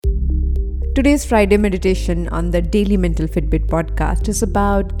Today's Friday meditation on the Daily Mental Fitbit podcast is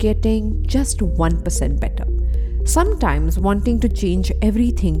about getting just 1% better. Sometimes wanting to change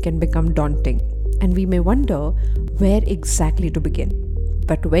everything can become daunting, and we may wonder where exactly to begin.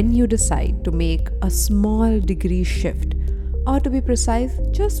 But when you decide to make a small degree shift, or to be precise,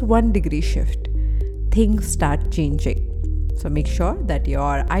 just 1 degree shift, things start changing. So make sure that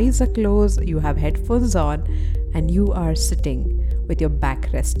your eyes are closed, you have headphones on, and you are sitting with your back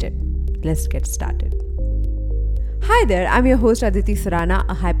rested. Let's get started. Hi there, I'm your host Aditi,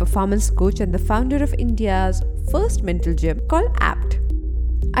 a high performance coach and the founder of India's first mental gym called APT.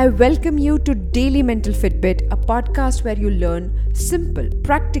 I welcome you to Daily Mental Fitbit, a podcast where you learn simple,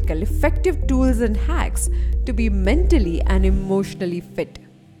 practical, effective tools and hacks to be mentally and emotionally fit.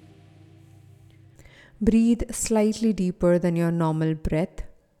 Breathe slightly deeper than your normal breath,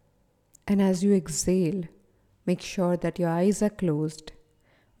 and as you exhale, make sure that your eyes are closed,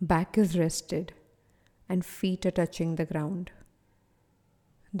 back is rested, and feet are touching the ground.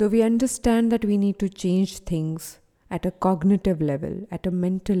 Though we understand that we need to change things at a cognitive level, at a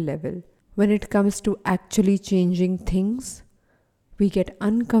mental level, when it comes to actually changing things, we get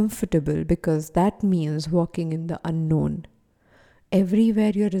uncomfortable because that means walking in the unknown.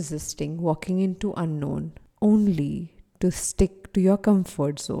 Everywhere you're resisting walking into unknown, only to stick to your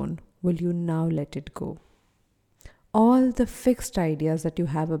comfort zone will you now let it go. All the fixed ideas that you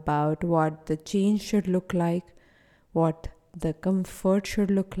have about what the change should look like, what the comfort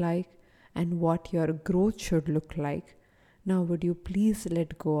should look like, and what your growth should look like. Now, would you please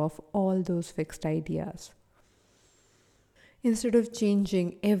let go of all those fixed ideas? Instead of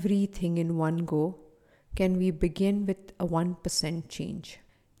changing everything in one go, can we begin with a 1% change?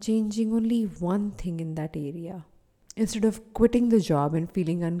 Changing only one thing in that area. Instead of quitting the job and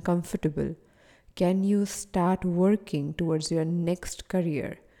feeling uncomfortable, can you start working towards your next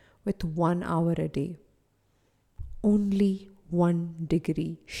career with 1 hour a day? Only 1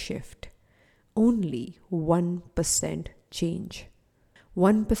 degree shift. Only 1% change.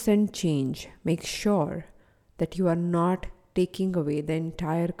 1% change makes sure that you are not taking away the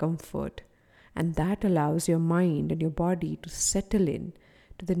entire comfort, and that allows your mind and your body to settle in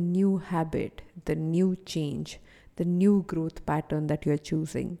to the new habit, the new change, the new growth pattern that you are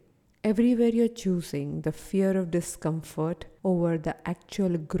choosing. Everywhere you're choosing the fear of discomfort over the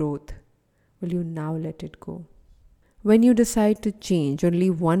actual growth, will you now let it go? When you decide to change only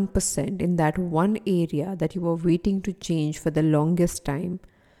 1% in that one area that you were waiting to change for the longest time,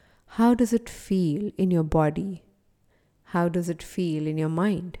 how does it feel in your body? How does it feel in your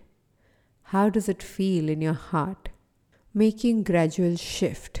mind? How does it feel in your heart? Making gradual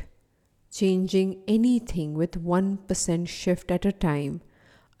shift, changing anything with 1% shift at a time,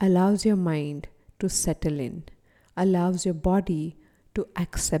 allows your mind to settle in, allows your body to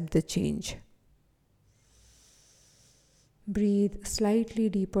accept the change. Breathe slightly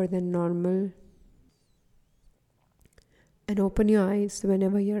deeper than normal and open your eyes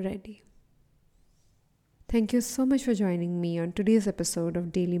whenever you're ready. Thank you so much for joining me on today's episode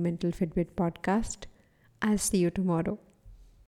of Daily Mental Fitbit podcast. I'll see you tomorrow.